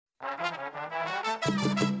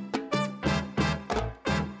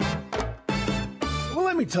Well,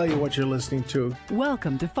 let me tell you what you're listening to.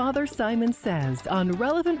 Welcome to Father Simon Says on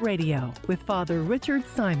Relevant Radio with Father Richard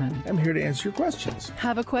Simon. I'm here to answer your questions.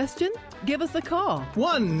 Have a question? Give us a call.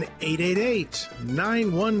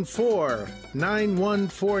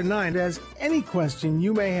 1-888-914-9149. As any question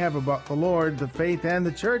you may have about the Lord, the faith, and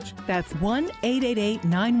the church. That's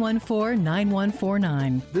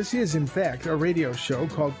 1-888-914-9149. This is, in fact, a radio show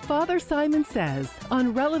called Father Simon Says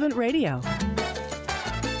on Relevant Radio.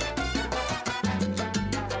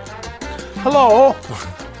 Hello.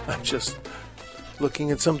 I'm just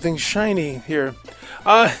looking at something shiny here.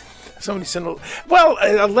 Somebody sent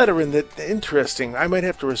a letter in that. Interesting. I might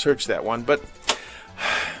have to research that one. But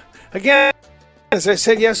again, as I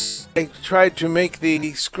said yesterday, I tried to make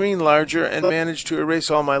the screen larger and managed to erase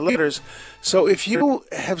all my letters. So if you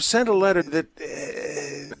have sent a letter that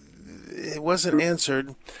it wasn't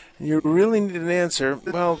answered, and you really need an answer,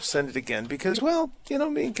 well, send it again. Because, well, you know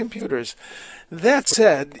me and computers. That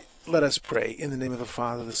said, let us pray in the name of the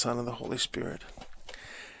Father, the Son, and the Holy Spirit.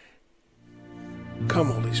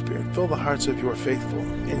 Come, Holy Spirit, fill the hearts of your faithful,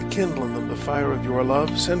 and kindle in them the fire of your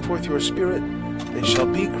love. Send forth your Spirit, they shall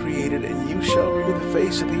be created, and you shall renew the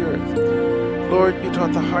face of the earth. Lord, you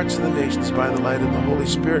taught the hearts of the nations by the light of the Holy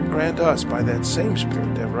Spirit. Grant us, by that same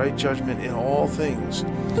Spirit, to have right judgment in all things,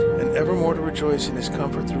 and evermore to rejoice in his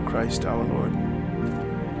comfort through Christ our Lord.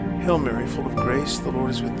 Hail Mary, full of grace, the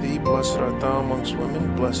Lord is with thee. Blessed art thou amongst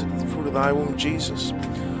women, blessed is the fruit of thy womb, Jesus.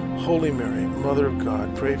 Holy Mary, Mother of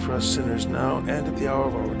God, pray for us sinners now and at the hour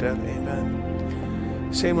of our death. Amen.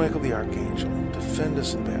 Saint Michael the Archangel, defend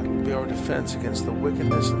us in battle. Be our defense against the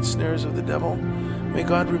wickedness and snares of the devil. May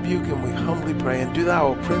God rebuke him, we humbly pray. And do thou,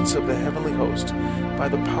 O Prince of the heavenly host, by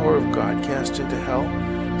the power of God, cast into hell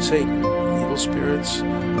Satan, evil spirits,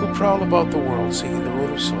 who prowl about the world, seeking the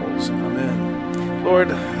ruin of souls. Amen.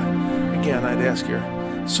 Lord, again, I'd ask you,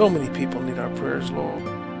 so many people need our prayers, Lord.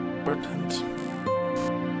 And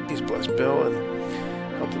please bless Bill and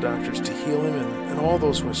help the doctors to heal him and all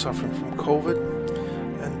those who are suffering from COVID.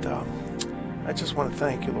 And I just want to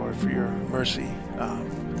thank you, Lord, for your mercy.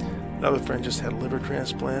 Another friend just had a liver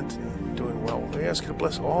transplant and doing well. We ask you to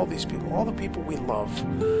bless all these people, all the people we love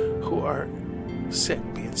who are sick,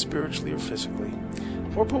 be it spiritually or physically,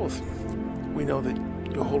 or both. We know that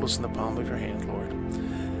you hold us in the palm of your hand, Lord.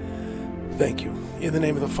 Thank you. In the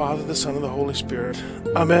name of the Father, the Son, and the Holy Spirit.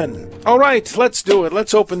 Amen. All right, let's do it.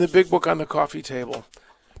 Let's open the big book on the coffee table.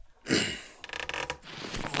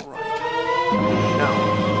 All right.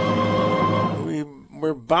 Now,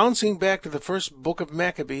 we're bouncing back to the first book of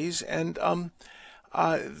Maccabees, and the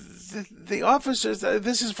officers,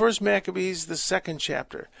 this is First Maccabees, the second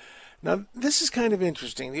chapter. Now, this is kind of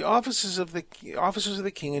interesting. The officers of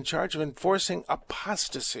the king in charge of enforcing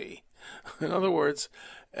apostasy. In other words,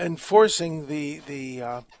 enforcing the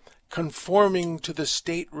conforming to the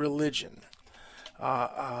state religion.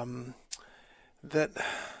 That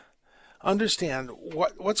understand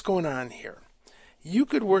what's going on here. You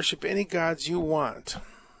could worship any gods you want,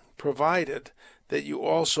 provided that you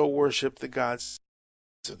also worship the gods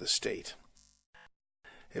of the state.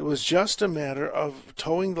 It was just a matter of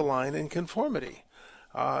towing the line in conformity.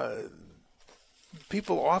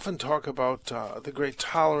 People often talk about the great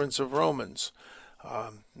tolerance of Romans,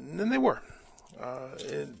 and they were,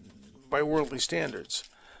 by worldly standards.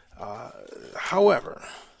 However,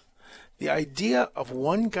 the idea of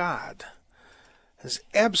one God is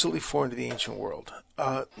absolutely foreign to the ancient world.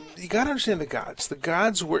 You got to understand the gods. The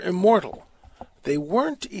gods were immortal. They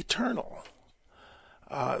weren't eternal.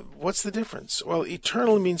 What's the difference? Well,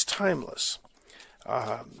 eternal means timeless,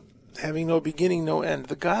 having no beginning, no end.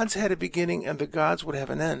 The gods had a beginning, and the gods would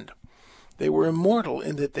have an end. They were immortal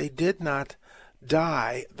in that they did not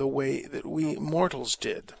die the way that we mortals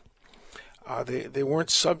did. They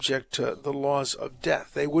weren't subject to the laws of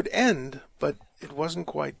death. They would end, but it wasn't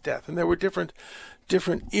quite death. And there were different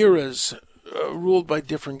eras ruled by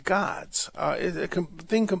different gods. A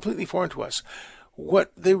thing completely foreign to us.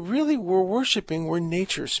 What they really were worshiping were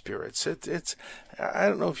nature spirits. I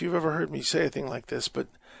don't know if you've ever heard me say a thing like this, but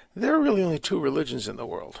there are really only two religions in the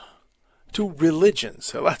world. Two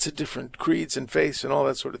religions. There are lots of different creeds and faiths and all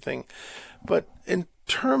that sort of thing. But in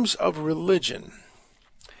terms of religion,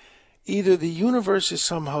 either the universe is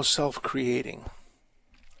somehow self-creating,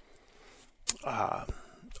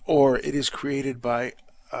 or it is created by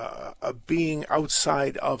a being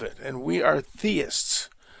outside of it. And we are theists.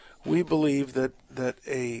 We believe that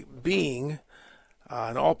a being,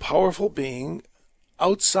 an all-powerful being,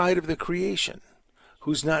 outside of the creation,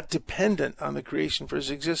 who's not dependent on the creation for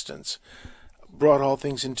his existence, brought all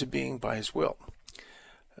things into being by his will.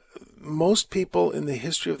 most people in the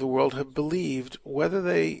history of the world have believed, whether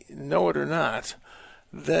they know it or not,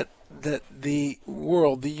 that the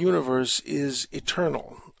world, the universe, is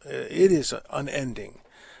eternal. It is unending.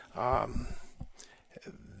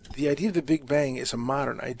 The idea of the Big Bang is a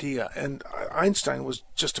modern idea, and Einstein was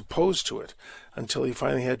just opposed to it until he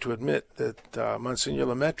finally had to admit that Monsignor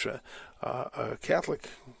Lemaitre, a Catholic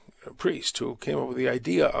priest who came up with the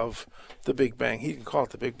idea of the Big Bang, he didn't call it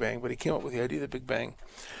the Big Bang, but he came up with the idea of the Big Bang.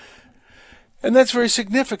 And that's very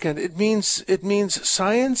significant. It means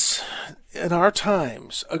science in our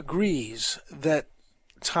times agrees that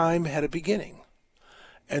time had a beginning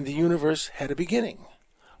and the universe had a beginning.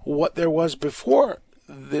 What there was before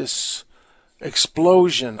this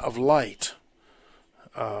explosion of light,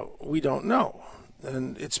 we don't know,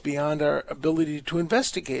 and it's beyond our ability to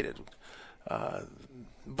investigate it.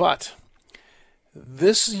 But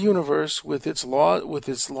this universe, with its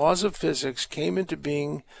laws of physics, came into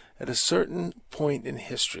being at a certain point in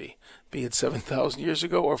history, be it 7,000 years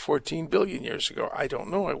ago or 14 billion years ago. I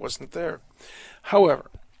don't know. I wasn't there.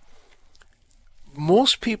 However,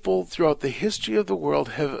 most people throughout the history of the world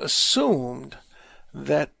have assumed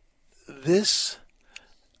that this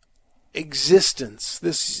existence,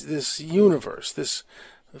 this universe, this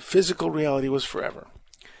physical reality was forever,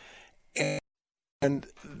 and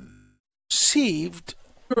perceived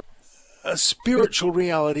a spiritual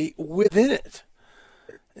reality within it.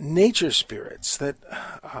 Nature spirits, that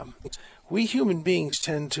we human beings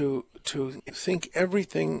tend to think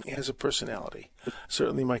everything has a personality.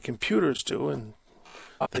 Certainly my computers do, and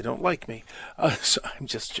they don't like me. So I'm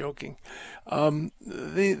just joking.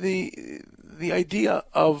 The idea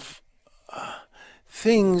of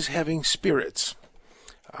things having spirits,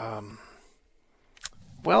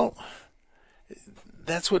 well,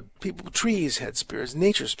 that's what trees had spirits,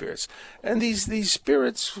 nature spirits. And these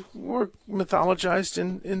spirits were mythologized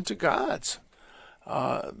into gods.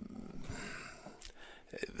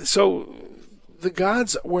 So the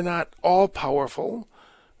gods were not all-powerful.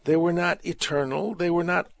 They were not eternal. They were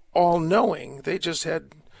not all-knowing. They just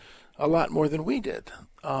had a lot more than we did.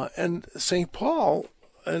 And St. Paul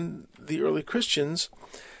and the early Christians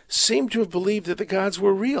seem to have believed that the gods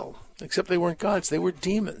were real, except they weren't gods. They were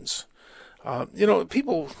demons.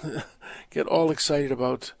 People get all excited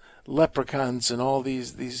about leprechauns and all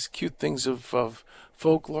these cute things of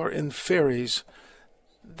folklore and fairies.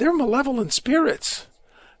 They're malevolent spirits.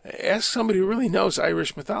 Ask somebody who really knows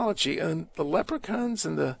Irish mythology, and the leprechauns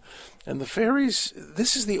and the fairies.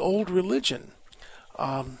 This is the old religion.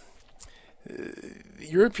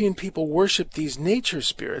 European people worshipped these nature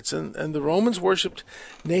spirits, and the Romans worshipped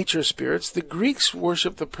nature spirits. The Greeks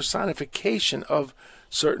worshipped the personification of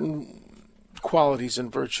certain qualities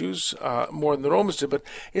and virtues more than the Romans did. But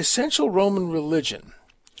essential Roman religion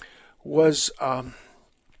was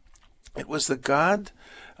it was the god.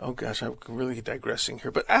 Oh gosh, I'm really digressing here,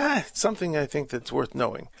 but something I think that's worth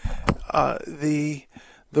knowing. The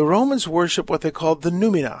Romans worship what they called the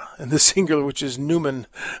noumena, in the singular, which is Newman,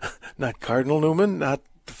 not Cardinal Newman, not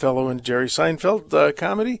the fellow in Jerry Seinfeld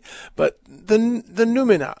comedy, but the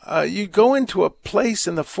noumena. You go into a place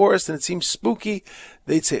in the forest and it seems spooky.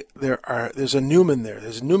 They'd say there's a Newman there.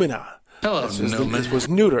 There's noumena. Hello, Newman. This was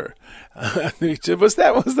neuter. Was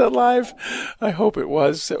that live? I hope it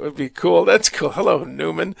was. That would be cool. That's cool. Hello,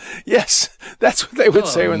 Newman. Yes, that's what they would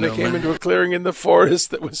say when Newman. They came into a clearing in the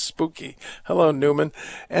forest that was spooky. Hello, Newman.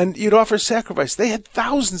 And you'd offer sacrifice. They had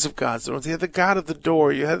thousands of gods. They had the god of the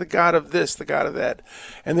door. You had the god of this, the god of that.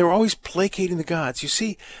 And they were always placating the gods. You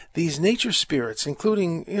see, these nature spirits,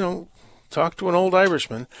 including, talk to an old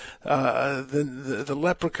Irishman, the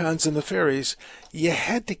leprechauns and the fairies, you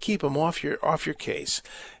had to keep them off your case.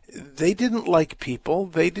 They didn't like people.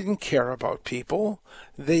 They didn't care about people.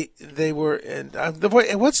 They were the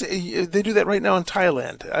voice. They do that right now in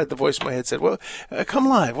Thailand. The voice in my head said, "Well, come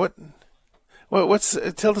live.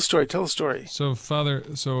 Tell the story. Tell the story." So, Father,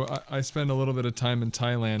 I spent a little bit of time in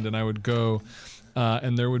Thailand, and I would go.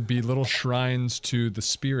 And there would be little shrines to the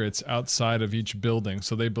spirits outside of each building.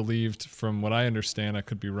 So they believed, from what I understand, I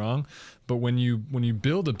could be wrong, but when you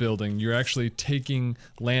build a building, you're actually taking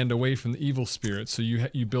land away from the evil spirits. So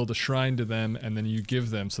you build a shrine to them, and then you give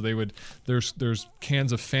them. So there's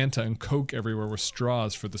cans of Fanta and Coke everywhere with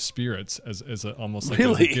straws for the spirits as almost like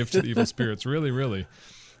as a gift to the evil spirits. Really, really.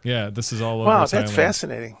 Yeah, this is all over Thailand. Wow, that's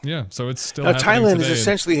fascinating. Yeah, so it's still now, happening Thailand today. is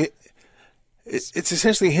essentially. It's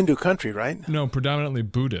essentially a Hindu country, right? No, predominantly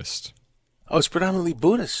Buddhist. Oh, it's predominantly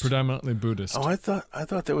Buddhist. Predominantly Buddhist. Oh, I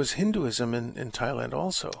thought there was Hinduism in Thailand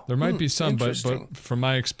also. There might be some, but from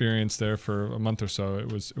my experience there for a month or so,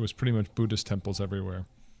 it was pretty much Buddhist temples everywhere.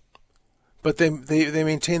 but they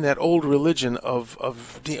maintain that old religion of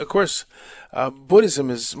course, Buddhism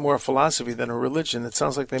is more a philosophy than a religion. It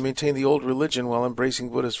sounds like they maintain the old religion while embracing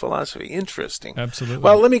Buddhist philosophy. Interesting. Absolutely.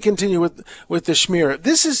 Well, let me continue with the Shmir.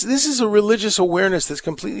 This is a religious awareness that's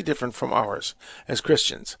completely different from ours as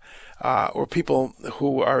Christians, or people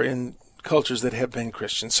who are in cultures that have been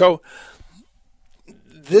Christian. So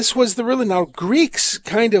this was the religion. Now, Greeks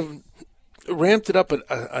kind of ramped it up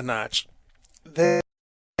a notch. They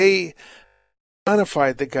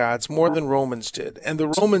personified the gods more than Romans did, and the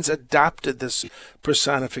Romans adopted this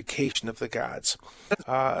personification of the gods.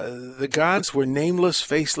 The gods were nameless,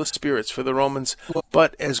 faceless spirits for the Romans,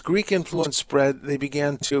 but as Greek influence spread, they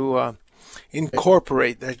began to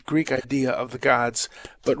incorporate that Greek idea of the gods.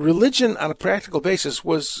 But religion, on a practical basis,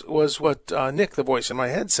 was what Nick, the voice in my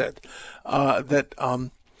head, said, that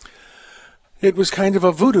it was kind of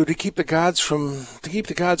a voodoo to keep the gods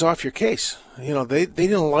off your case. You know, they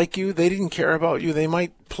didn't like you, they didn't care about you. They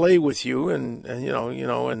might play with you and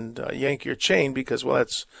yank your chain because, well,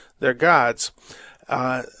 that's their gods.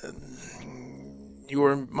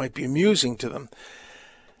 You might be amusing to them.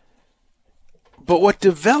 But what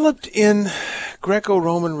developed in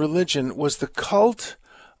Greco-Roman religion was the cult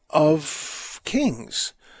of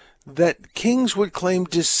kings, that kings would claim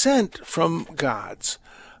descent from gods.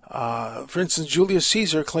 For instance, Julius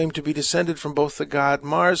Caesar claimed to be descended from both the god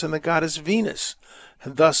Mars and the goddess Venus,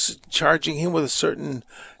 thus charging him with a certain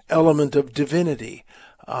element of divinity.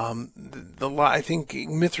 I think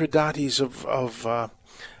Mithridates of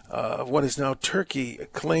what is now Turkey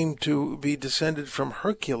claimed to be descended from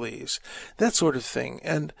Hercules, that sort of thing.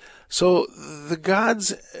 And so the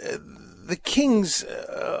gods, the kings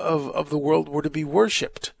of the world were to be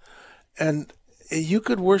worshipped. And you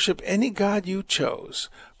could worship any god you chose,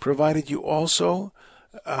 provided you also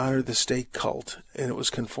honored the state cult, and it was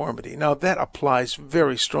conformity. Now, that applies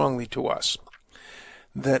very strongly to us,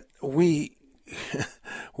 that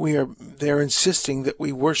they're insisting that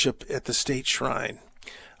we worship at the state shrine,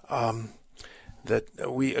 that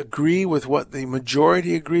we agree with what the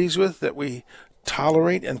majority agrees with, that we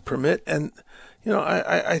tolerate and permit. And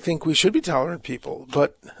I think we should be tolerant people,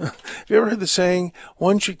 but have you ever heard the saying,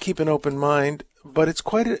 one should keep an open mind, but it's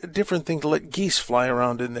quite a different thing to let geese fly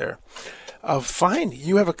around in there. Fine,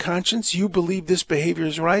 you have a conscience, you believe this behavior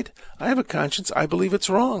is right. I have a conscience, I believe it's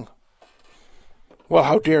wrong. Well,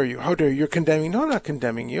 how dare you? How dare you? You're condemning. No, I'm not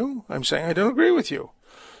condemning you. I'm saying I don't agree with you.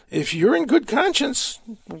 If you're in good conscience,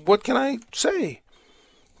 what can I say?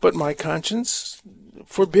 But my conscience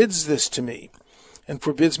forbids this to me, and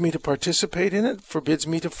forbids me to participate in it, forbids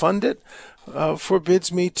me to fund it,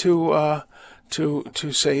 forbids me to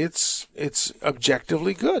say it's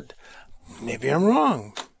objectively good. Maybe I'm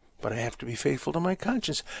wrong, but I have to be faithful to my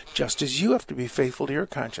conscience, just as you have to be faithful to your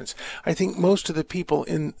conscience. I think most of the people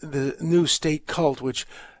in the new state cult, which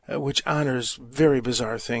honors very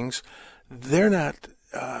bizarre things, they're not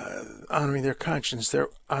honoring their conscience, they're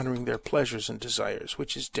honoring their pleasures and desires,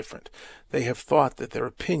 which is different. They have thought that their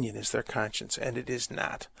opinion is their conscience, and it is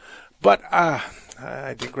not. But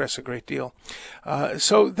I digress a great deal.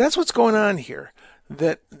 So that's what's going on here.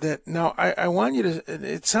 That now I want you to.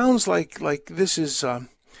 It sounds like this is an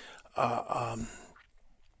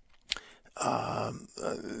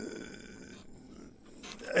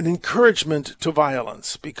encouragement to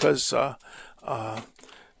violence, because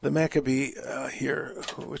the Maccabee here,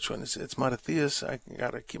 which one is it? It's Mattathias. I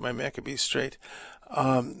gotta keep my Maccabees straight.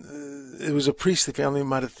 It was a priestly family,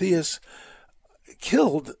 Mattathias,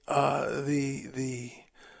 killed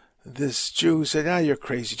this Jew who said, you're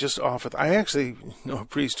crazy, just off it. I actually know a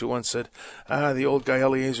priest who once said, the old guy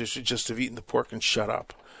Eliezer should just have eaten the pork and shut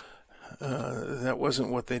up. That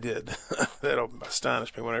wasn't what they did. That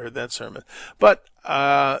astonished me when I heard that sermon. But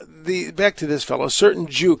back to this fellow. A certain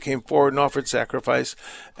Jew came forward and offered sacrifice,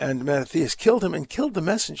 and Mattathias killed him and killed the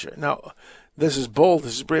messenger. Now, this is bold,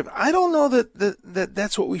 this is brave. I don't know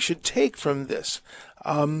that's what we should take from this.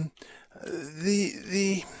 The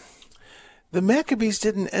Maccabees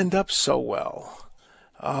didn't end up so well.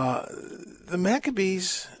 The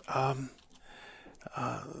Maccabees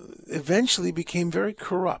eventually became very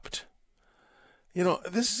corrupt.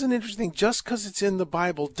 This is an interesting thing. Just because it's in the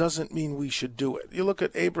Bible doesn't mean we should do it. You look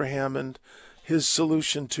at Abraham and his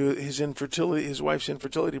solution to his wife's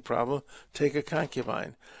infertility problem, take a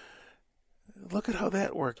concubine. Look at how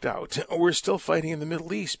that worked out. We're still fighting in the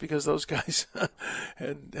Middle East because those guys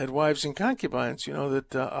had wives and concubines.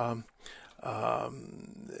 That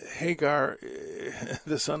Hagar,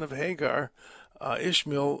 the son of Hagar,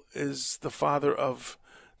 Ishmael, is the father of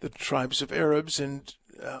the tribes of Arabs, and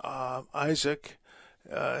Isaac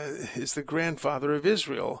is the grandfather of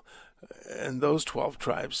Israel, and those 12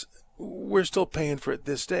 tribes. we're still paying for it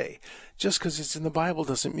this day. Just because it's in the Bible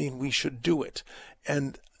doesn't mean we should do it.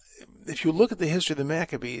 And if you look at the history of the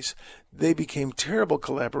Maccabees, they became terrible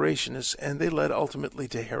collaborationists, and they led ultimately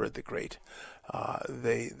to Herod the Great.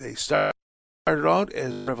 They started out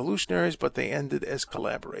as revolutionaries, but they ended as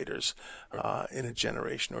collaborators in a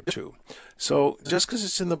generation or two. So just because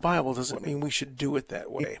it's in the Bible doesn't mean we should do it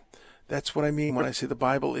that way. That's what I mean when I say the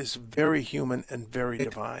Bible is very human and very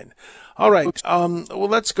divine. All right, well,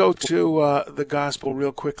 let's go to the gospel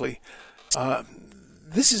real quickly.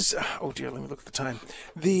 This is, oh dear, let me look at the time.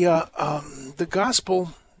 The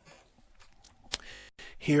gospel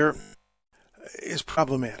here is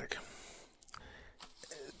problematic.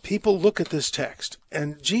 People look at this text,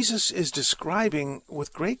 and Jesus is describing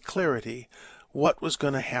with great clarity what was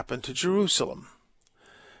going to happen to Jerusalem.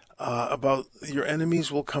 About your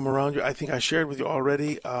enemies will come around you. I think I shared with you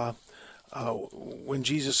already when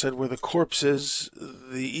Jesus said, where the corpse is,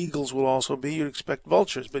 the eagles will also be. You'd expect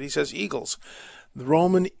vultures, but he says eagles. The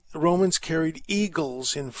Romans carried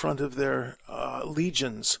eagles in front of their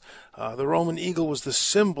legions. The Roman eagle was the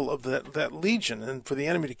symbol of that legion, and for the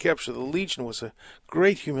enemy to capture the legion was a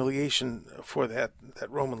great humiliation for that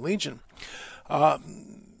Roman legion.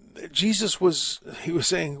 Jesus was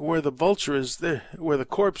saying, where the vulture is, there, where the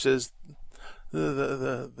corpse is,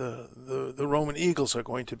 the Roman eagles are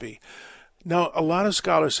going to be. Now, a lot of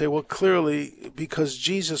scholars say, well, clearly, because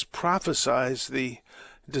Jesus prophesied the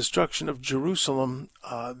destruction of Jerusalem,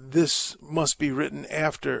 this must be written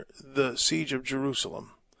after the siege of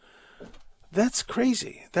Jerusalem. That's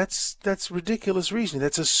crazy. That's ridiculous reasoning.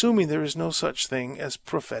 That's assuming there is no such thing as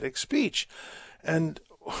prophetic speech. And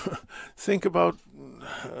think about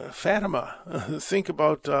Fatima. Think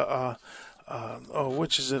about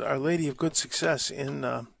which is it? Our Lady of Good Success in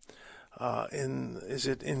I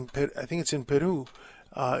think it's in Peru.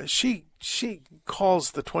 She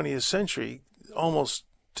calls the 20th century almost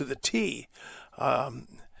to the T.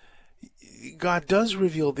 God does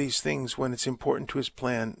reveal these things when it's important to his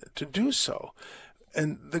plan to do so.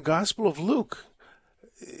 And the Gospel of Luke,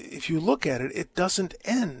 if you look at it, it doesn't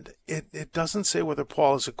end. It doesn't say whether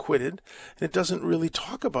Paul is acquitted. And it doesn't really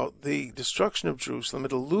talk about the destruction of Jerusalem.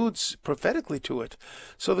 It alludes prophetically to it.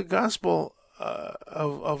 So the Gospel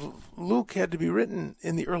of Luke had to be written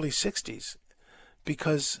in the early 60s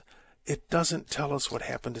because it doesn't tell us what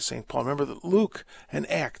happened to St. Paul. Remember that Luke and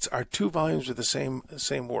Acts are 2 volumes of the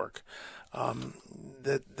same work.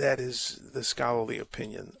 That is the scholarly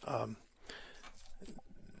opinion.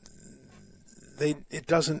 It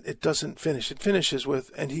doesn't finish. It finishes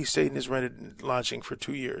with, and he stayed in his rented lodging for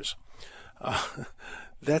 2 years.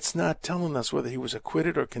 That's not telling us whether he was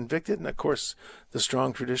acquitted or convicted. And of course, the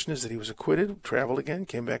strong tradition is that he was acquitted, traveled again,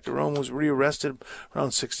 came back to Rome, was rearrested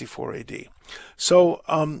around 64 AD. So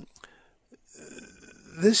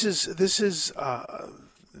this is a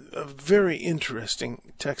very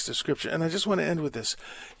interesting text of Scripture. And I just want to end with this.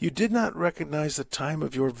 You did not recognize the time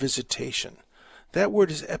of your visitation. That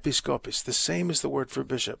word is episkopos, the same as the word for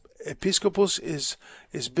bishop. Episkopos is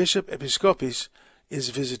bishop, episkopis is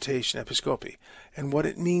visitation, episcopi. And what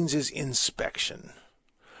it means is inspection.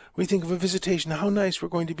 We think of a visitation, how nice, we're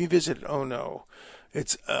going to be visited. Oh no,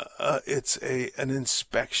 it's an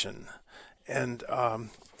inspection. And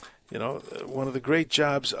one of the great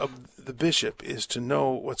jobs of the bishop is to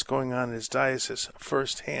know what's going on in his diocese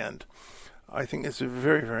firsthand. I think it's a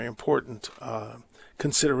very, very important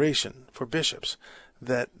consideration for bishops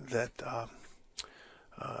that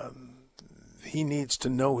he needs to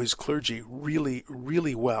know his clergy really,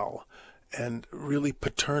 really well and really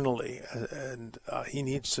paternally, and he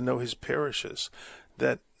needs to know his parishes.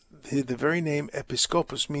 That the very name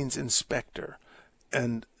episcopus means inspector,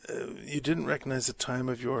 and you didn't recognize the time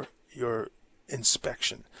of your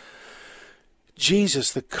inspection.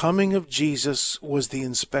 Jesus, the coming of Jesus, was the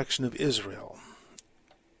inspection of Israel.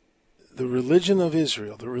 The religion of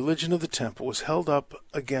Israel, the religion of the temple, was held up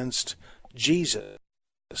against Jesus,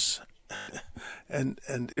 and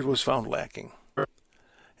it was found lacking.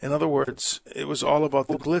 In other words, it was all about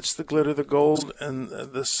the glitz, the glitter, the gold, and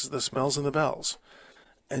the smells and the bells.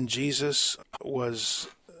 And Jesus was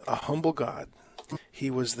a humble God. He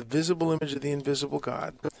was the visible image of the invisible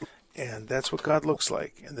God. And that's what God looks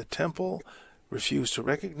like. And the temple refused to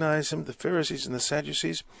recognize him. The Pharisees and the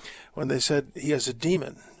Sadducees, when they said he has a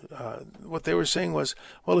demon, what they were saying was,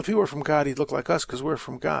 well, if he were from God, he'd look like us because we're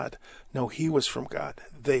from God. No, he was from God.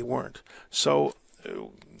 They weren't. So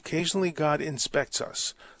occasionally God inspects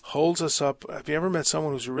us, holds us up. Have you ever met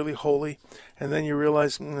someone who's really holy, and then you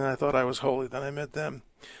realize, I thought I was holy, then I met them?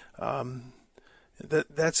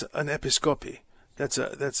 That's an episcopi.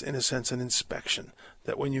 That's in a sense an inspection.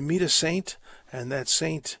 That when you meet a saint, and that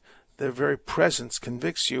saint, their very presence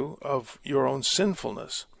convicts you of your own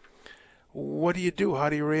sinfulness. What do you do? How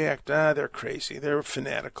do you react? They're crazy. They're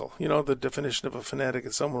fanatical. You know, the definition of a fanatic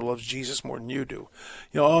is someone who loves Jesus more than you do.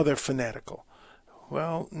 You know, they're fanatical.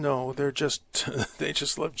 Well, no, they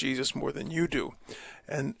just love Jesus more than you do.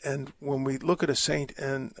 And when we look at a saint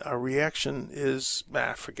and our reaction is,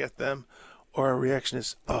 forget them, or our reaction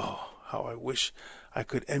is, oh, how I wish I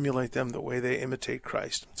could emulate them the way they imitate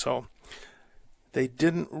Christ. So they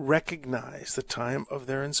didn't recognize the time of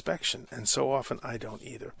their inspection, and so often I don't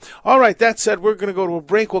either. All right, that said, we're going to go to a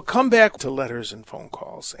break. We'll come back to letters and phone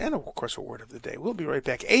calls, and of course a word of the day. We'll be right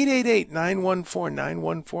back.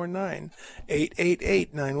 888-914-9149.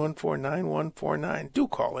 888-914-9149. Do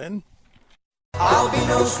call in. I'll be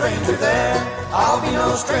no stranger there, I'll be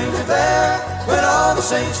no stranger there. When all the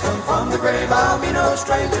saints come from the grave, I'll be no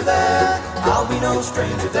stranger there. I'll be no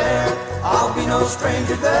stranger there, I'll be no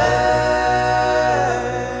stranger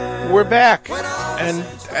there. We're back, and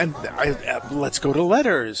let's go to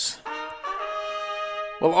letters.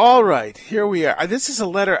 Well, all right, here we are. This is a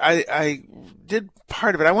letter, I did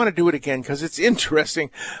part of it. I want to do it again because it's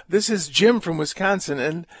interesting. This is Jim from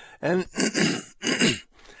Wisconsin, and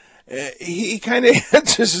he kind of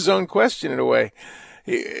answers his own question in a way.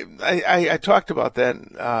 I talked about that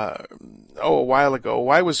a while ago.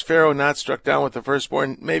 Why was Pharaoh not struck down with the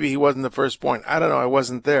firstborn? Maybe he wasn't the firstborn. I don't know. I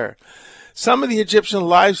wasn't there. Some of the Egyptian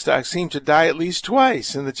livestock seemed to die at least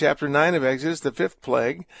twice. In the chapter 9 of Exodus, the 5th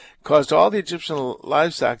plague caused all the Egyptian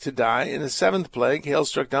livestock to die. In the 7th plague, hail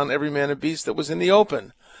struck down every man and beast that was in the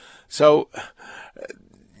open. So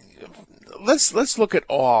let's look at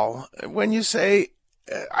all. When you say,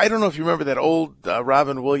 I don't know if you remember that old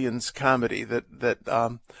Robin Williams comedy that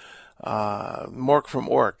Mork from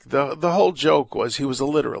Ork. The whole joke was he was a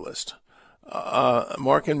literalist.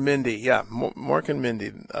 Mork and Mindy, yeah, Mork and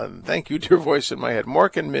Mindy. Thank you, dear voice in my head.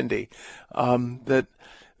 Mork and Mindy.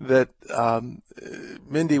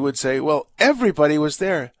 Mindy would say, well, everybody was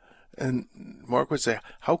there. And Mark would say,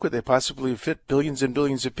 how could they possibly fit billions and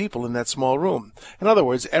billions of people in that small room? In other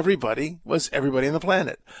words, everybody was everybody on the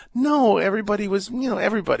planet. No, everybody was,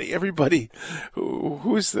 everybody.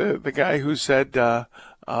 Who's the guy who said,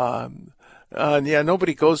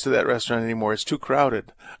 nobody goes to that restaurant anymore. It's too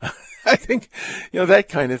crowded. I think, that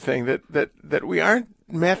kind of thing, that we aren't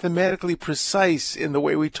mathematically precise in the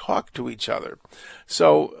way we talk to each other.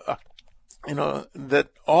 So, that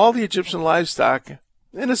all the Egyptian livestock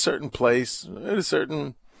in a certain place, in a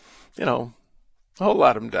certain, a whole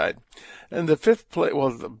lot of them died. And the 5th plague,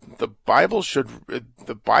 well, the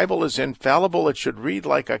Bible is infallible. It should read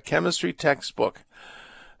like a chemistry textbook.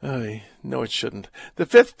 No, it shouldn't. The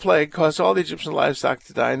 5th plague caused all the Egyptian livestock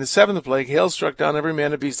to die. In the 7th plague, hail struck down every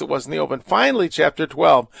man and beast that was in the open. Finally, chapter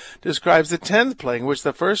 12 describes the 10th plague, in which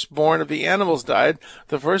the firstborn of the animals died,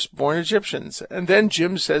 the firstborn Egyptians. And then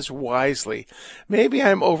Jim says wisely, maybe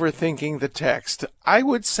I'm overthinking the text. I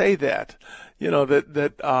would say that,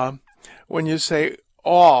 when you say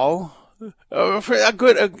all, for a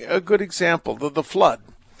good example, the flood.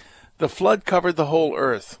 The flood covered the whole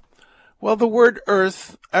earth. Well, the word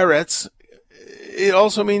earth, eretz, it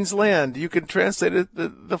also means land. You can translate it,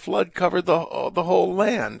 the flood covered the whole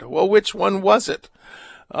land. Well, which one was it?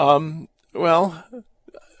 Well,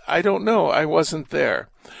 I don't know. I wasn't there.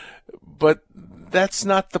 But that's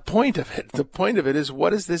not the point of it. The point of it is,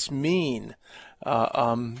 what does this mean?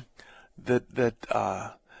 That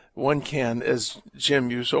one can, as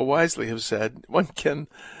Jim, you so wisely have said, one can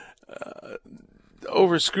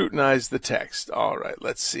over-scrutinize the text. All right,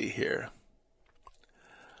 let's see here.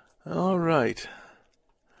 All right.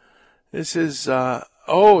 This is, I'm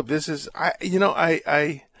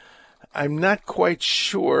not quite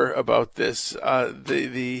sure about this. And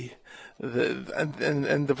the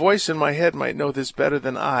voice in my head might know this better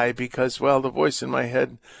than I, because, well, the voice in my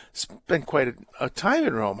head spent quite a time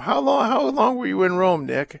in Rome. How long were you in Rome,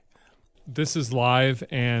 Nick? This is live,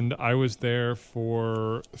 and I was there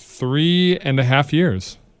for 3.5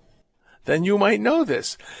 years. Then you might know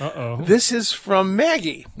this. Uh-oh. This is from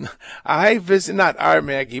Maggie. I visited, not our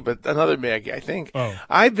Maggie, but another Maggie, I think. Oh.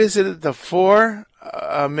 I visited the 4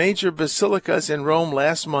 major basilicas in Rome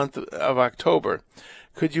last month of October.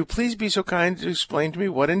 Could you please be so kind to explain to me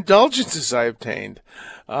what indulgences I obtained?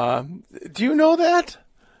 Do you know that?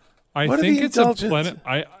 I think it's a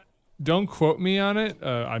don't quote me on it.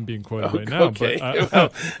 I'm being quoted right now. Okay.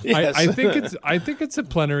 But yes. I think it's a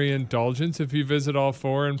plenary indulgence if you visit all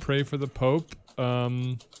 4 and pray for the Pope.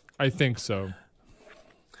 I think so.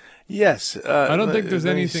 Yes. I don't think there's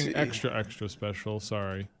anything extra special.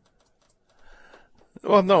 Sorry.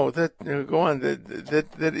 Well, no. Go on.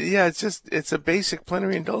 It's a basic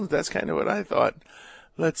plenary indulgence. That's kind of what I thought.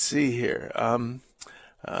 let's see here.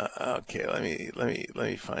 Okay, let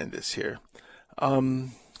me find this here.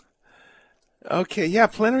 Okay, yeah,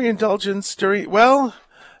 plenary indulgence during,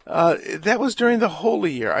 that was during the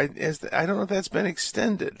Holy Year. I don't know if that's been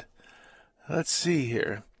extended. Let's see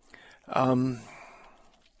here. I'm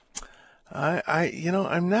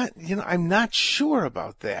not sure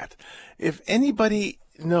about that. If anybody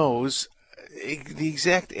knows the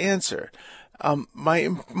exact answer,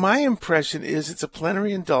 my impression is it's a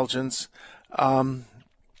plenary indulgence.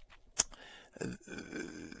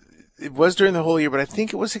 It was during the whole year, but I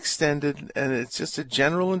think it was extended, and it's just a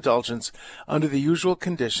general indulgence under the usual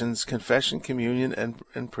conditions: confession, communion,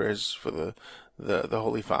 and prayers for the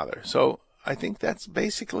Holy Father. So I think that's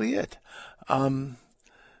basically it.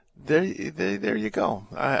 There you go.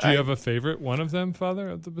 Do you have a favorite one of them, Father,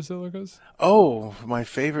 of the basilicas? Oh, my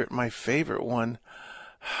favorite one.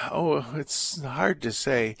 Oh, it's hard to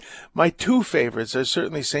say. My two favorites are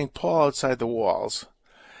certainly St. Paul outside the walls,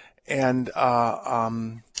 and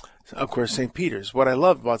of course, St. Peter's. What I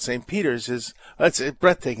love about St. Peter's is it's a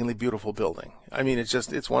breathtakingly beautiful building. I mean,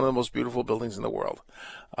 it's one of the most beautiful buildings in the world.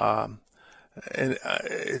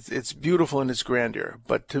 It's beautiful in its grandeur.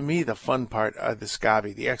 But to me, the fun part are the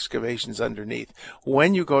scavi, the excavations underneath.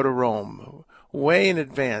 When you go to Rome, way in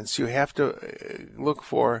advance, you have to look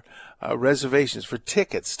for reservations for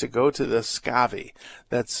tickets to go to the scavi.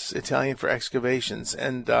 That's Italian for excavations.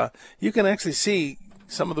 And you can actually see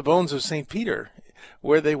some of the bones of St. Peter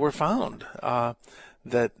where they were found, that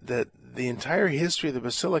the entire history of the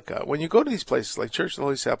basilica. When you go to these places like Church of the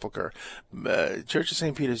Holy Sepulchre, Church of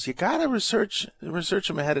St. Peter's, you gotta research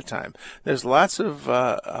them ahead of time. There's lots of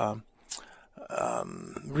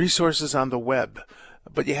resources on the web,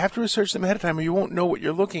 but you have to research them ahead of time, or you won't know what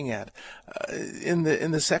you're looking at. In the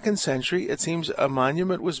 2nd century, it seems a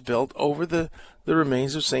monument was built over the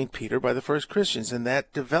remains of St. Peter by the first Christians, and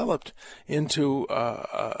that developed into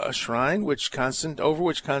a shrine over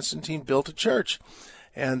which Constantine built a church.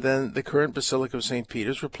 And then the current Basilica of St.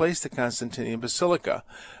 Peter's replaced the Constantinian Basilica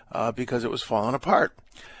because it was falling apart.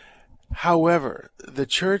 However, the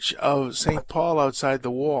Church of St. Paul outside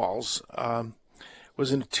the walls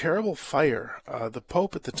was in a terrible fire. The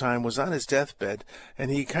Pope at the time was on his deathbed,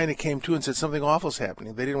 and he kind of came to and said something awful's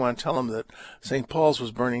happening. They didn't want to tell him that St. Paul's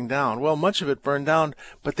was burning down. Well, much of it burned down,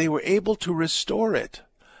 but they were able to restore it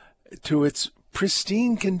to its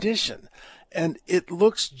pristine condition. And it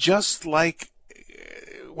looks just like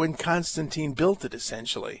when Constantine built it,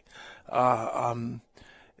 essentially. I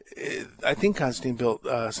think Constantine built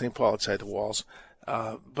St. Paul outside the walls.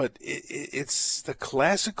 But it's the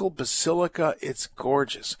classical basilica. It's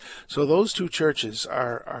gorgeous. So those two churches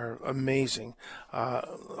are amazing.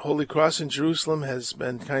 Holy Cross in Jerusalem has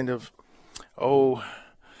been kind of, well,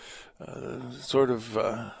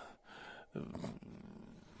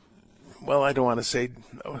 I don't want to say,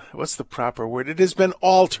 what's the proper word? It has been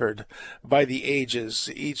altered by the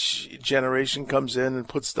ages. Each generation comes in and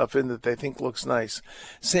puts stuff in that they think looks nice.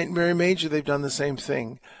 St. Mary Major, they've done the same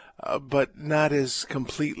thing. But not as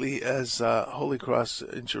completely as Holy Cross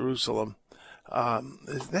in Jerusalem.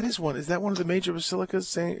 Is that one of the major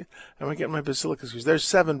basilicas? Am I getting my basilicas? Because there's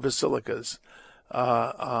 7 basilicas.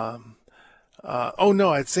 No,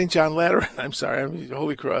 it's St. John Lateran. I'm sorry, I'm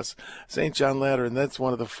Holy Cross. St. John Lateran, that's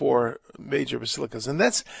one of the 4 major basilicas. And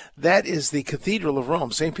that is the Cathedral of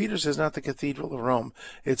Rome. St. Peter's is not the Cathedral of Rome.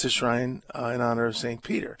 It's a shrine in honor of St.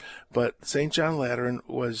 Peter. But St. John Lateran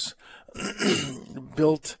was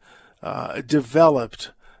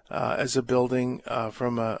developed as a building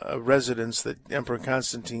from a residence that Emperor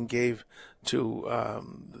Constantine gave to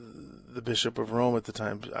the Bishop of Rome at the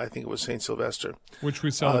time. I think it was St. Sylvester. Which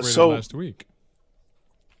we celebrated last week.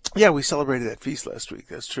 Yeah, we celebrated that feast last week.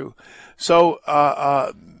 That's true. So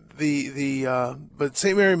but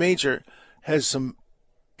St. Mary Major has some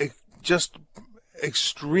just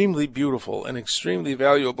extremely beautiful and extremely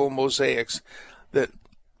valuable mosaics that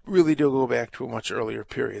really do go back to a much earlier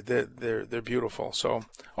period. They're beautiful. So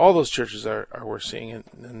all those churches are worth seeing,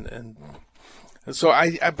 and so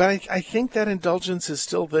I think that indulgence is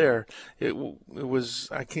still there. It was,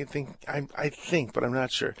 I think, but I'm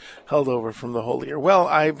not sure, held over from the Holy Year. Well,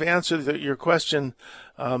 I've answered your question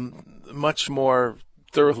much more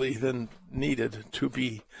thoroughly than needed to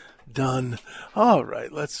be done. All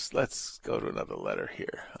right, let's go to another letter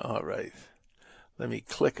here. All right. Let me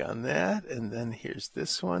click on that, and then here's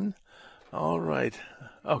this one. All right.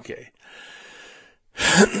 Okay.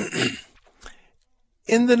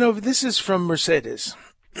 This is from Mercedes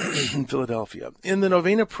in Philadelphia. In the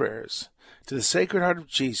Novena prayers, to the Sacred Heart of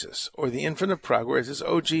Jesus, or the Infant of Prague, where it says,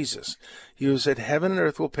 O Jesus, you have said heaven and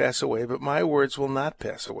earth will pass away, but my words will not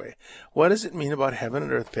pass away. What does it mean about heaven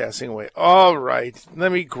and earth passing away? All right,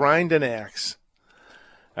 let me grind an axe.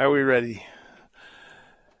 Are we ready?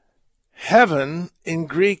 Heaven in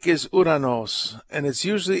Greek is uranos, and it's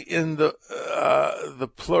usually in the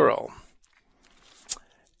plural.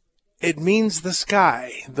 It means the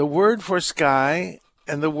sky. The word for sky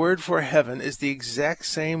and the word for heaven is the exact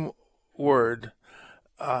same word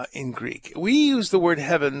in Greek. We use the word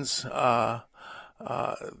heavens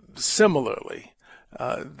similarly.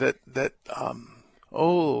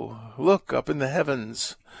 Oh, look up in the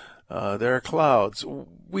heavens. There are clouds.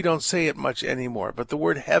 We don't say it much anymore, but the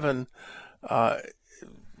word heaven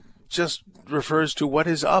just refers to what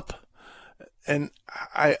is up. And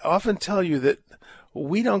I often tell you that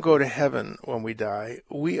we don't go to heaven when we die.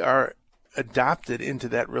 We are adopted into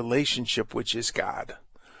that relationship which is God.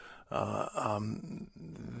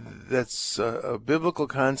 That's a biblical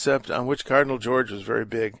concept on which Cardinal George was very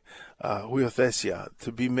big, huiothesia,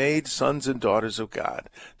 to be made sons and daughters of God,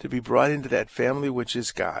 to be brought into that family which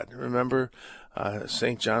is God. Remember,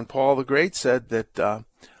 St. John Paul the Great said that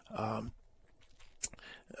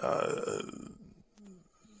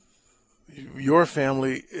your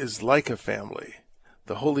family is like a family.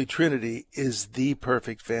 The Holy Trinity is the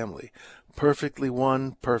perfect family, perfectly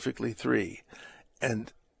one, perfectly three.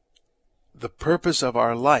 And the purpose of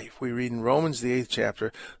our life, we read in Romans, the 8th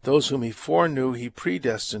chapter, those whom he foreknew, he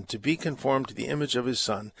predestined to be conformed to the image of his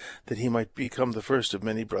Son, that he might become the first of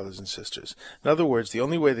many brothers and sisters. In other words, the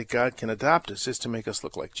only way that God can adopt us is to make us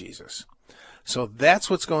look like Jesus. So that's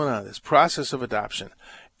what's going on, this process of adoption.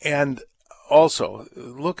 And also,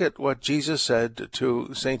 look at what Jesus said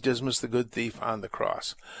to St. Dismas the good thief on the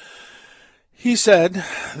cross. He said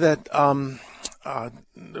that,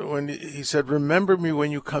 when he said, remember me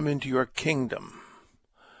when you come into your kingdom.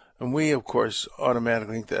 And we, of course,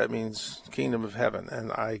 automatically think that means kingdom of heaven.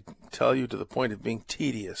 And I tell you, to the point of being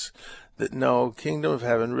tedious, that no, kingdom of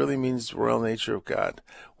heaven really means the royal nature of God.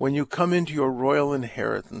 When you come into your royal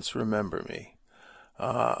inheritance, remember me.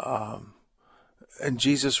 And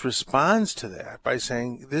Jesus responds to that by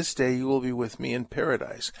saying, this day you will be with me in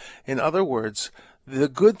paradise. In other words, the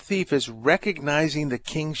good thief is recognizing the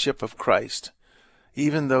kingship of Christ,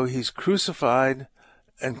 even though he's crucified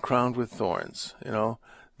and crowned with thorns. You know,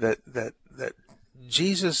 that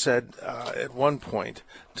Jesus said at one point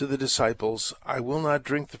to the disciples, I will not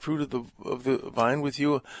drink the fruit of the vine with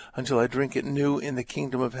you until I drink it new in the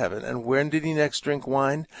kingdom of heaven. And when did he next drink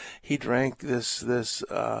wine? He drank this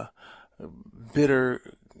bitter,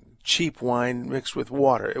 cheap wine mixed with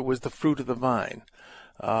water. It was the fruit of the vine.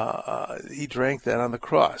 He drank that on the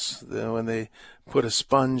cross when they put a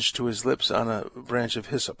sponge to his lips on a branch of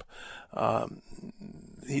hyssop.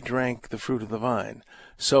 He drank the fruit of the vine.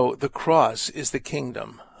 So the cross is the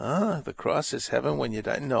kingdom. The cross is heaven when you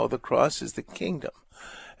die. No, the cross is the kingdom.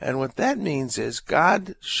 And what that means is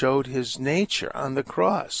God showed his nature on the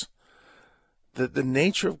cross. That the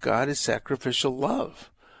nature of God is sacrificial love.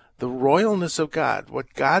 The royalness of God,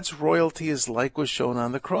 what God's royalty is like, was shown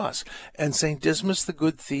on the cross. And St. Dismas the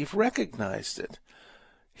good thief recognized it.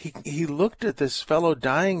 He looked at this fellow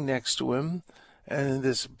dying next to him, and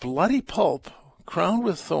this bloody pulp, crowned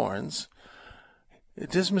with thorns.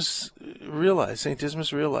 St. Dismas realized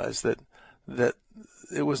that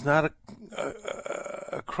it was not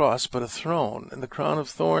a cross, but a throne. And the crown of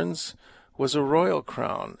thorns was a royal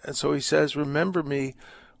crown. And so he says, remember me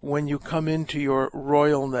when you come into your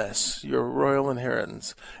royalness, your royal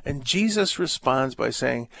inheritance. And Jesus responds by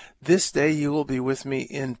saying, this day you will be with me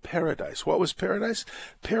in paradise. What was paradise?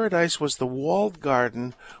 Paradise was the walled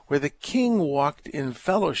garden where the king walked in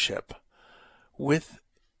fellowship with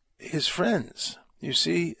his friends. You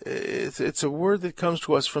see, it's a word that comes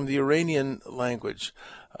to us from the Iranian language,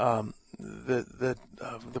 the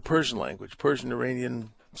Persian language, Persian,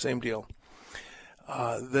 Iranian, same deal.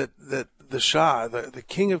 That the Shah, the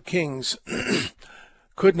King of Kings,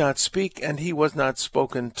 could not speak, and he was not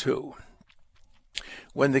spoken to.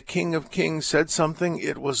 When the King of Kings said something,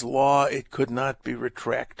 it was law. It could not be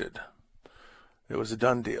retracted. It was a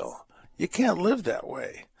done deal. You can't live that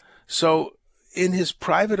way. So in his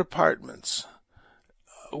private apartments,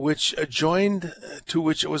 to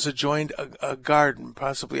which it was adjoined a garden,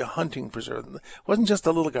 possibly a hunting preserve. It wasn't just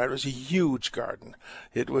a little garden; it was a huge garden.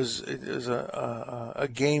 It was a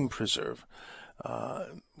game preserve.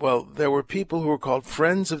 Well, there were people who were called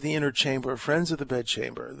friends of the inner chamber, friends of the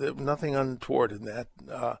bedchamber. There was nothing untoward in that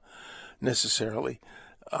necessarily.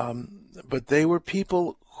 But they were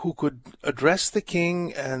people who could address the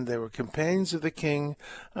king, and they were companions of the king.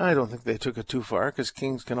 I don't think they took it too far, because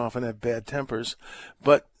kings can often have bad tempers,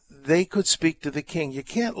 but they could speak to the king. You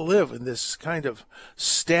can't live in this kind of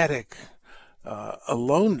static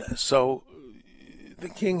aloneness. So the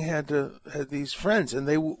king had these friends, and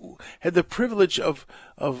they had the privilege of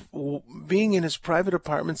being in his private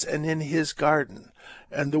apartments and in his garden.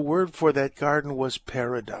 And the word for that garden was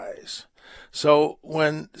paradise. So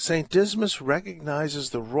when St. Dismas recognizes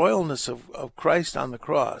the royalness of Christ on the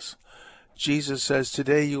cross, Jesus says,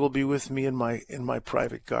 "Today you will be with me in my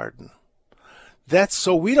private garden." That's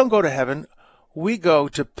so we don't go to heaven. We go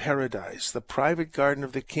to paradise, the private garden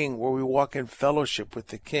of the king, where we walk in fellowship with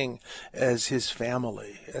the king as his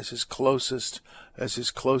family, as his closest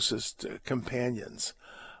companions.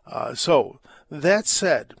 So that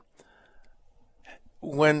said,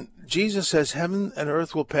 when Jesus says heaven and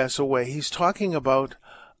earth will pass away, he's talking about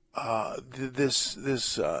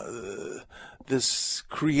this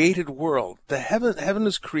created world. The heaven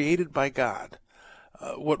is created by God.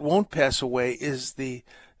 What won't pass away is the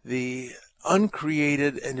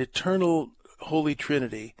uncreated and eternal Holy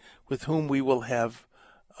Trinity with whom we will have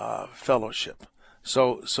fellowship.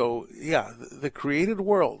 So yeah, the created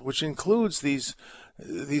world, which includes these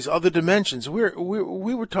other dimensions. We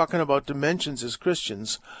were talking about dimensions as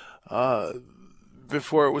Christians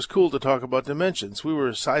before it was cool to talk about dimensions. We were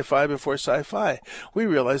sci-fi before sci-fi. We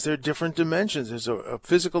realized there are different dimensions. There's a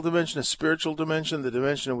physical dimension, a spiritual dimension, the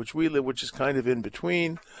dimension in which we live, which is kind of in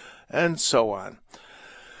between, and so on.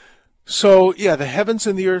 So, yeah, the heavens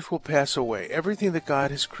and the earth will pass away. Everything that God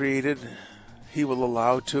has created, he will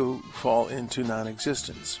allow to fall into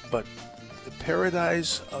non-existence. But the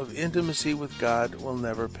paradise of intimacy with God will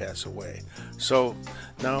never pass away. So,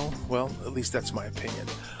 now, well, at least that's my opinion.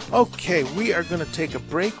 Okay, we are going to take a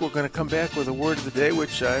break. We're going to come back with a word of the day,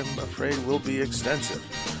 which I'm afraid will be extensive.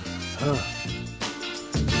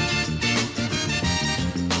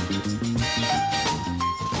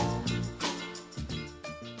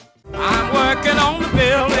 I'm working on the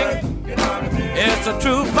building. It's a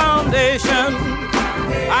true foundation.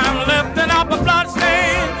 I'm lifting up a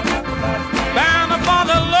bloodstained banner for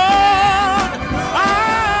the Lord.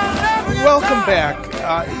 Welcome back.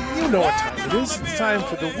 You know what time it is. It's time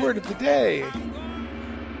for the word of the day.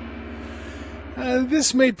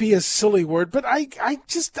 This may be a silly word, but I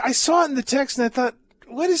saw it in the text and I thought,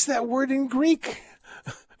 what is that word in Greek?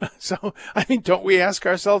 So, I mean, don't we ask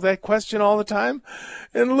ourselves that question all the time?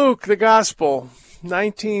 In Luke, the Gospel,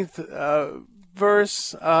 19th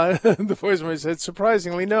verse, the voice of said,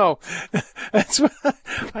 surprisingly, no. That's what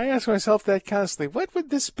I ask myself that constantly. What would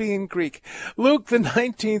this be in Greek? Luke, the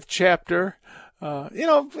 19th chapter.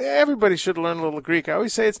 Everybody should learn a little Greek. I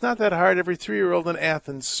always say it's not that hard. Every 3-year-old in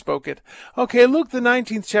Athens spoke it. Okay, Luke, the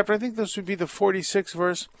 19th chapter. I think this would be the 46th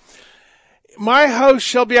verse. My house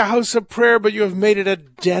shall be a house of prayer, but you have made it a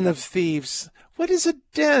den of thieves. What is a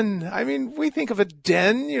den? I mean, we think of a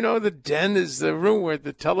den, the den is the room where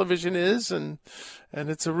the television is, and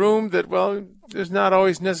it's a room that, well, is not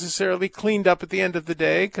always necessarily cleaned up at the end of the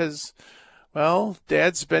day because, well,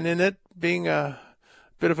 Dad's been in it being a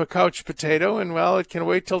bit of a couch potato, and, well, it can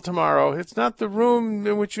wait till tomorrow. It's not the room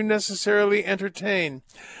in which you necessarily entertain.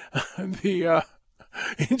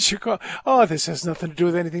 In Chicago, this has nothing to do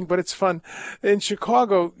with anything, but it's fun. In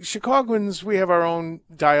Chicagoans, we have our own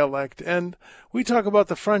dialect, and we talk about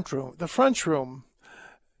the front room.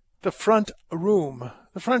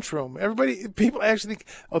 Everybody, people actually think,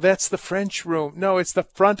 oh, that's the French room. No, it's the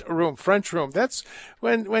front room. That's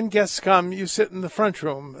when guests come, you sit in the front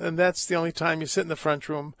room, and that's the only time you sit in the front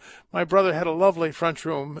room. My brother had a lovely front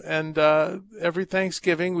room, and every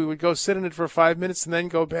Thanksgiving we would go sit in it for 5 minutes and then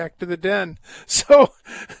go back to the den. So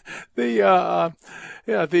so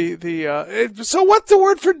what's the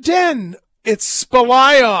word for den? It's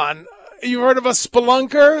spalion. You heard of a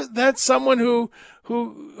spelunker? That's someone who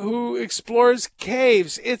explores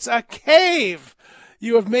caves. It's a cave.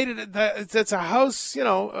 You have made it. It's a house.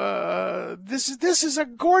 This is a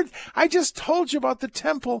gorge. I just told you about the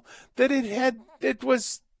temple that it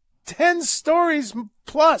was 10 stories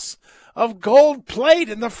plus of gold plate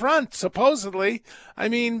in the front, supposedly. I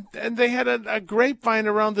mean, and they had a grapevine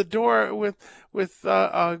around the door with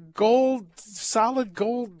solid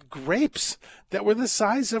gold grapes that were the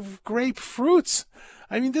size of grapefruits.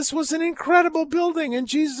 I mean, this was an incredible building, and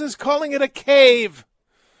Jesus is calling it a cave.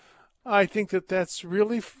 I think that's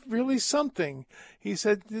really, really something. He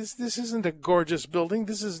said, this isn't a gorgeous building.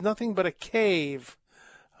 This is nothing but a cave.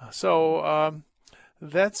 So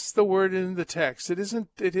That's the word in the text. It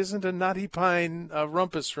isn't a knotty pine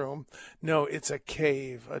rumpus room. No, it's a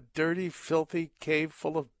cave, a dirty, filthy cave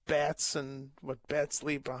full of bats and what bats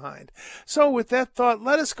leave behind. So with that thought,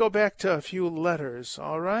 let us go back to a few letters,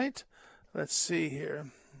 all right? Let's see here.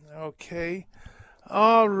 Okay.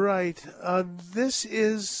 All right. This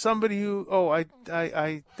is somebody who, I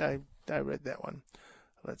read that one.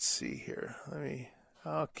 Let's see here.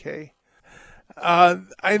 Okay.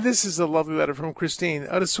 This is a lovely letter from Christine.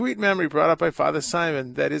 A sweet memory brought up by Father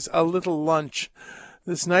Simon, that is a little lunch.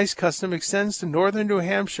 This nice custom extends to northern New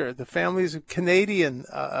Hampshire. The family is of Canadian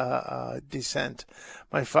descent.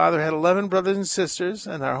 My father had 11 brothers and sisters,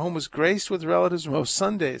 and our home was graced with relatives most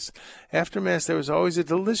Sundays. After Mass, there was always a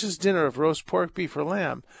delicious dinner of roast pork, beef, or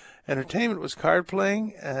lamb. Entertainment was card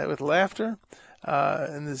playing with laughter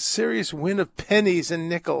and the serious win of pennies and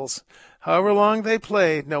nickels. However long they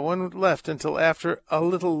played, no one left until after a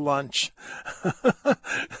little lunch.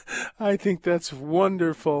 I think that's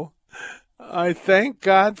wonderful. I thank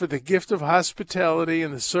God for the gift of hospitality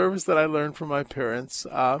and the service that I learned from my parents.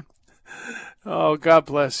 God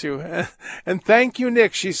bless you. And thank you,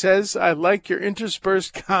 Nick. She says, I like your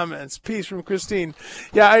interspersed comments. Peace from Christine.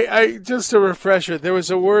 Yeah, I just a refresher. There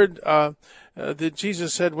was a word that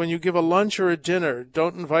Jesus said, when you give a lunch or a dinner,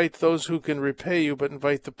 don't invite those who can repay you, but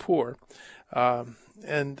invite the poor.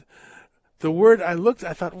 And the word I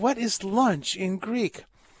thought, what is lunch in Greek?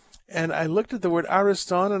 And I looked at the word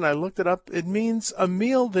ariston, and I looked it up. It means a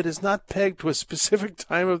meal that is not pegged to a specific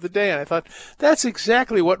time of the day. And I thought, that's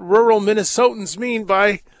exactly what rural Minnesotans mean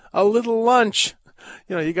by a little lunch.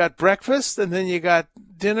 You know, you got breakfast, and then you got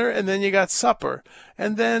dinner, and then you got supper.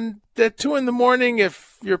 And then at 2 a.m,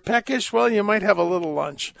 if you're peckish, well, you might have a little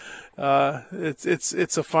lunch.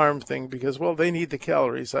 It's a farm thing because, well, they need the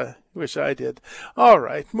calories. I wish I did. All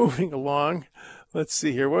right, moving along. Let's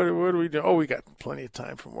see here. What do we do? Oh, we got plenty of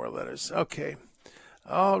time for more letters. Okay.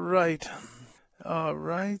 All right.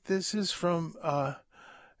 This is from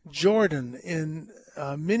Jordan in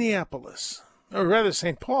Minneapolis, or rather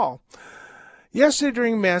St. Paul. Yesterday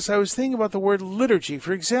during Mass, I was thinking about the word liturgy.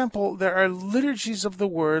 For example, there are liturgies of the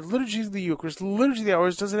Word, liturgy of the Eucharist, liturgy of the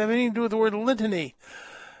Hours. Does it have anything to do with the word litany?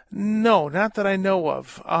 No, not that I know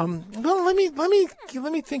of. Well, let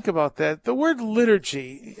me think about that. The word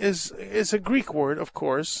liturgy is a Greek word, of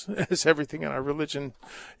course, as everything in our religion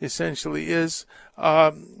essentially is.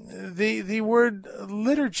 The word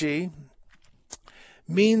liturgy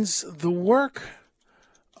means the work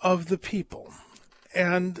of the people,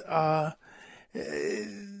 and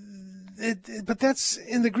but that's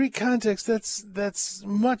in the Greek context. That's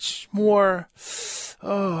much more.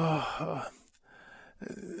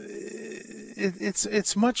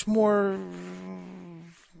 It's much more.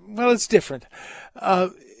 Well, it's different.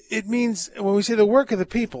 It means when we say the work of the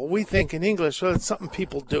people, we think in English, well, it's something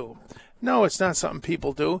people do. No, it's not something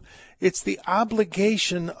people do. It's the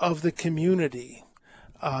obligation of the community.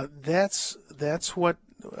 That's what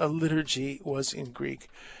a liturgy was in Greek.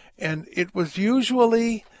 And it was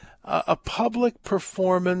usually a public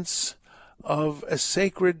performance of a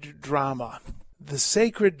sacred drama. The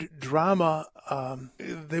sacred drama,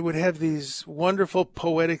 they would have these wonderful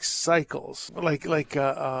poetic cycles, like the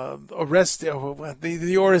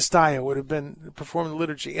Oresteia would have been performed in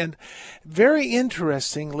liturgy. And very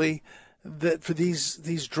interestingly, that for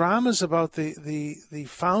these dramas about the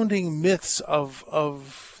founding myths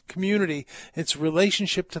of community, its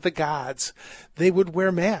relationship to the gods, they would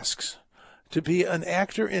wear masks. To be an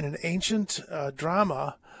actor in an ancient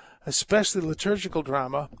drama, especially liturgical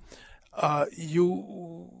drama,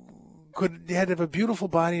 you had to have a beautiful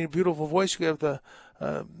body and a beautiful voice. You have a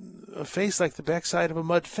face like the backside of a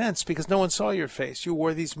mud fence because no one saw your face. You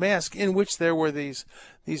wore these masks in which there were these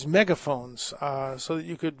megaphones so that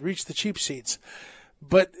you could reach the cheap seats.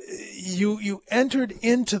 But you entered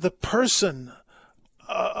into the person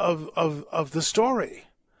of the story,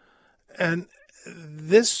 and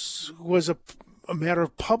this was a matter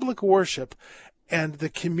of public worship, and the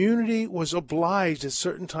community was obliged at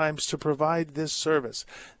certain times to provide this service.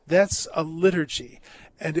 That's a liturgy,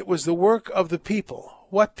 and it was the work of the people.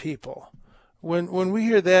 What people? When we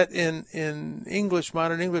hear that in English,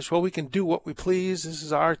 modern English, well, we can do what we please. This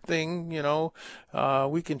is our thing,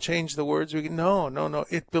 we can change the words. No.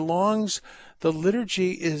 It belongs. The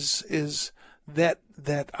liturgy is that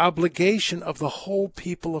obligation of the whole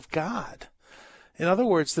people of God. In other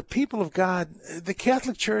words, the people of God, the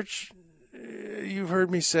Catholic Church, you've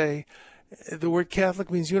heard me say, the word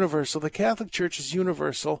Catholic means universal. The Catholic Church is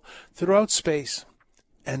universal throughout space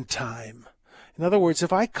and time. In other words,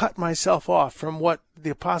 if I cut myself off from what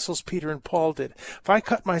the apostles Peter and Paul did, if I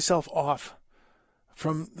cut myself off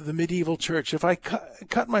the medieval church. If I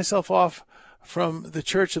cut myself off from the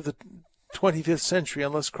church of the 25th century,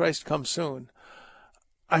 unless Christ comes soon,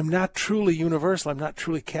 I'm not truly universal. I'm not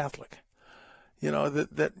truly Catholic.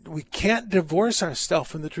 That we can't divorce ourselves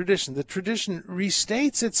from the tradition. The tradition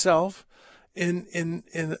restates itself in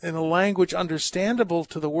a language understandable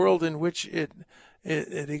to the world in which it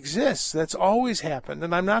exists. That's always happened.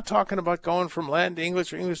 And I'm not talking about going from Latin to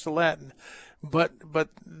English or English to Latin, but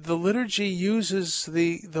the liturgy uses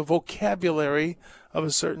the vocabulary of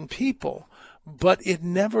a certain people, but it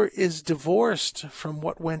never is divorced from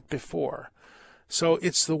what went before. So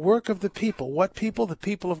it's the work of the people. What people? The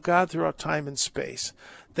people of God throughout time and space.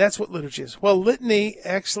 That's what liturgy is. Well, litany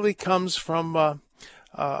actually comes from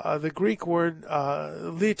the Greek word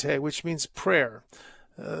lite, which means prayer.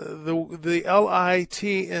 The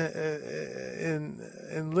L-I-T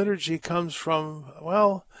in liturgy comes from,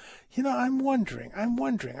 I'm wondering.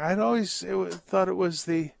 I'd always thought it was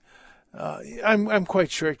the, I'm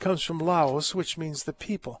quite sure it comes from Laos, which means the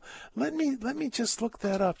people. Let me just look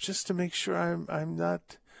that up just to make sure I'm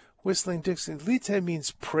not whistling Dixie. Lite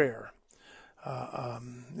means prayer. I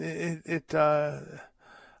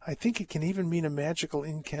think it can even mean a magical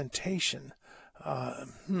incantation.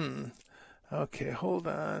 Okay, hold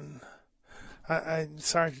on. I'm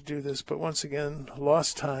sorry to do this, but once again,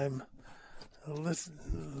 lost time.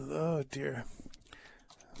 Oh dear.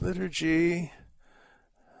 Liturgy.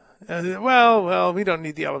 Well, we don't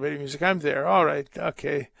need the elevator music. I'm there. All right.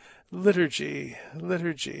 Okay. Liturgy. Oh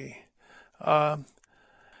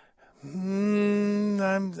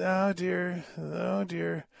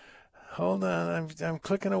dear. Hold on. I'm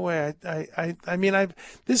clicking away.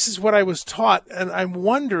 This is what I was taught, and I'm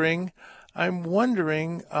wondering,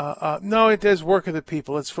 no, it is work of the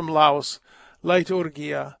people. It's from Laos.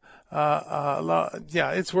 Liturgia.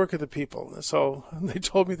 It's work of the people. So they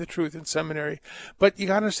told me the truth in seminary. But you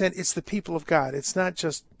got to understand, it's the people of God. It's not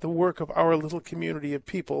just the work of our little community of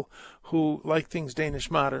people who like things Danish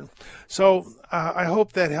modern. So I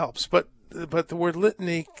hope that helps. But the word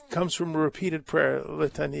litany comes from repeated prayer,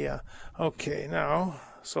 litania. Okay, now,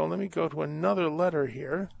 so let me go to another letter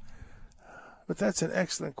here. But that's an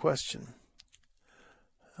excellent question.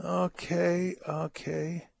 Okay.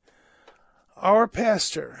 Our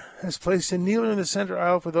pastor has placed a kneeler in the center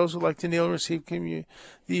aisle for those who like to kneel and receive the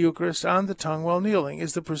Eucharist on the tongue while kneeling.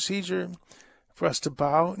 Is the procedure for us to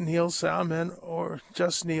bow, kneel, say Amen, or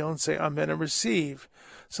just kneel and say Amen and receive?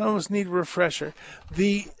 Some of us need a refresher.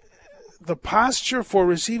 The posture for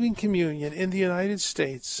receiving communion in the United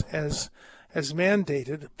States, as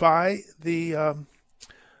mandated by the,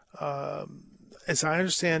 as I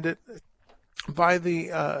understand it, by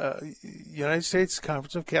the United States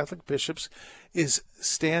Conference of Catholic Bishops, is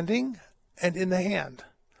standing and in the hand.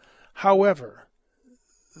 However,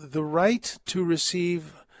 the right to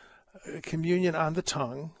receive communion on the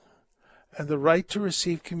tongue and the right to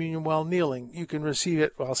receive communion while kneeling, you can receive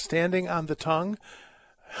it while standing on the tongue.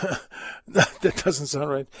 That doesn't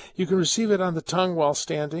sound right. You can receive it on the tongue while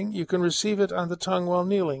standing. You can receive it on the tongue while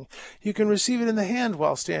kneeling. You can receive it in the hand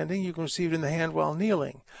while standing. You can receive it in the hand while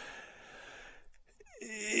kneeling.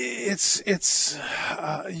 It's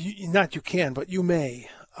not you can, but you may.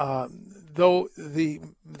 Though the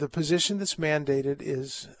position that's mandated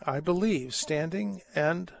is, I believe, standing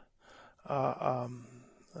and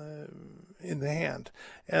in the hand.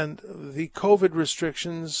 And the COVID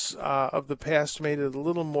restrictions of the past made it a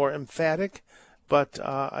little more emphatic, but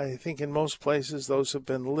I think in most places those have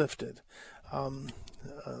been lifted.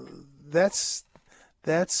 That's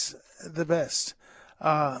the best.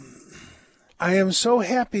 I am so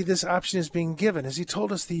happy this option is being given. As he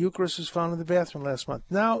told us, the Eucharist was found in the bathroom last month.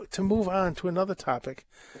 Now, to move on to another topic,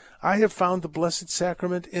 I have found the Blessed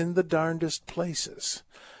Sacrament in the darndest places.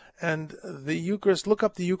 And the Eucharist, look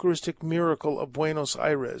up the Eucharistic miracle of Buenos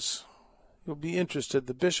Aires. You'll be interested.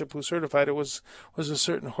 The bishop who certified it was a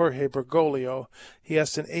certain Jorge Bergoglio. He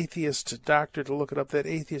asked an atheist doctor to look it up. That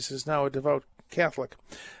atheist is now a devout Catholic.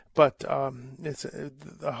 But it's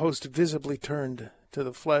a host visibly turned to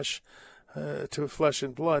the flesh, to flesh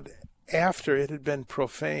and blood, after it had been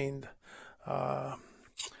profaned. I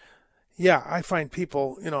find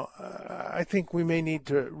people, I think we may need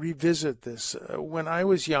to revisit this. When I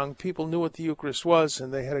was young, people knew what the Eucharist was,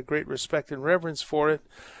 and they had a great respect and reverence for it.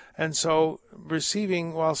 And so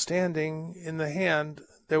receiving while standing in the hand,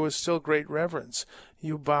 there was still great reverence.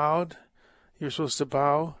 You bowed, you're supposed to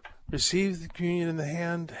bow, receive the communion in the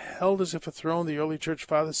hand, held as if a throne, the early church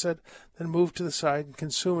father said, then move to the side and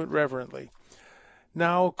consume it reverently.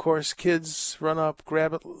 Now, of course, kids run up,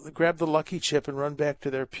 grab the lucky chip and run back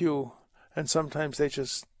to their pew, and sometimes they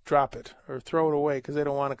just drop it or throw it away because they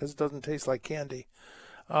don't want it because it doesn't taste like candy.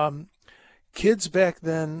 Kids back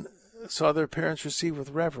then saw their parents receive with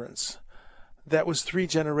reverence. That was 3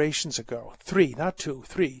 generations ago. 3, not 2,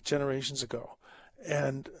 3 generations ago.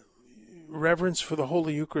 And reverence for the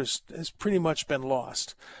Holy Eucharist has pretty much been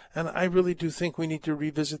lost. And I really do think we need to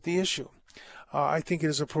revisit the issue. I think it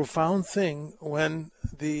is a profound thing when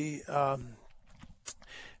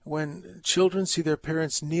when children see their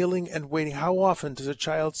parents kneeling and waiting. How often does a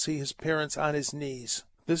child see his parents on his knees?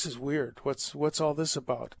 This is weird. What's all this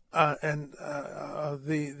about? The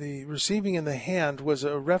receiving in the hand was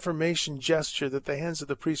a Reformation gesture that the hands of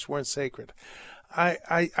the priest weren't sacred.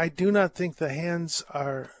 I do not think the hands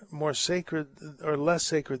are more sacred or less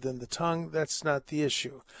sacred than the tongue. That's not the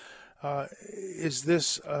issue. Is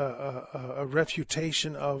this a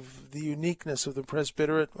refutation of the uniqueness of the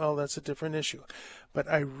presbyterate? Well, that's a different issue. But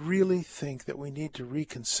I really think that we need to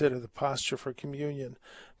reconsider the posture for communion,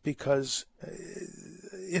 because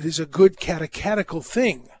it is a good catechetical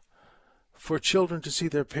thing for children to see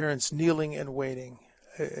their parents kneeling and waiting.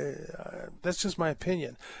 That's just my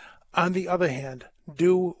opinion. On the other hand,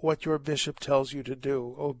 do what your bishop tells you to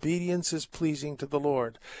do. Obedience is pleasing to the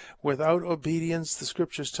Lord. Without obedience, the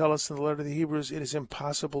scriptures tell us in the letter to the Hebrews, it is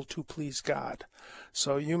impossible to please God.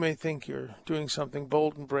 So you may think you're doing something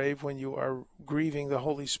bold and brave when you are grieving the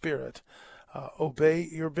Holy Spirit. Obey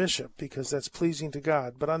your bishop, because that's pleasing to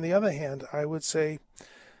God. But on the other hand, I would say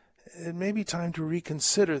it may be time to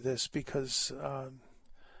reconsider this, because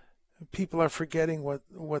people are forgetting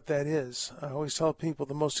what that is. I always tell people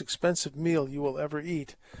the most expensive meal you will ever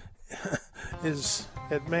eat is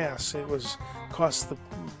at Mass. It cost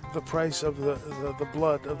the price of the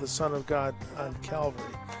blood of the Son of God on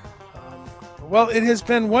Calvary. Well, it has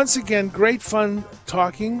been once again great fun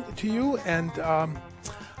talking to you, and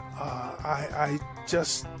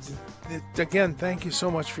again, thank you so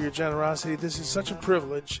much for your generosity. This is such a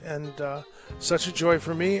privilege and such a joy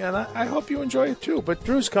for me, and I hope you enjoy it too. But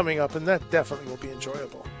Drew's coming up, and that definitely will be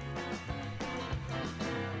enjoyable.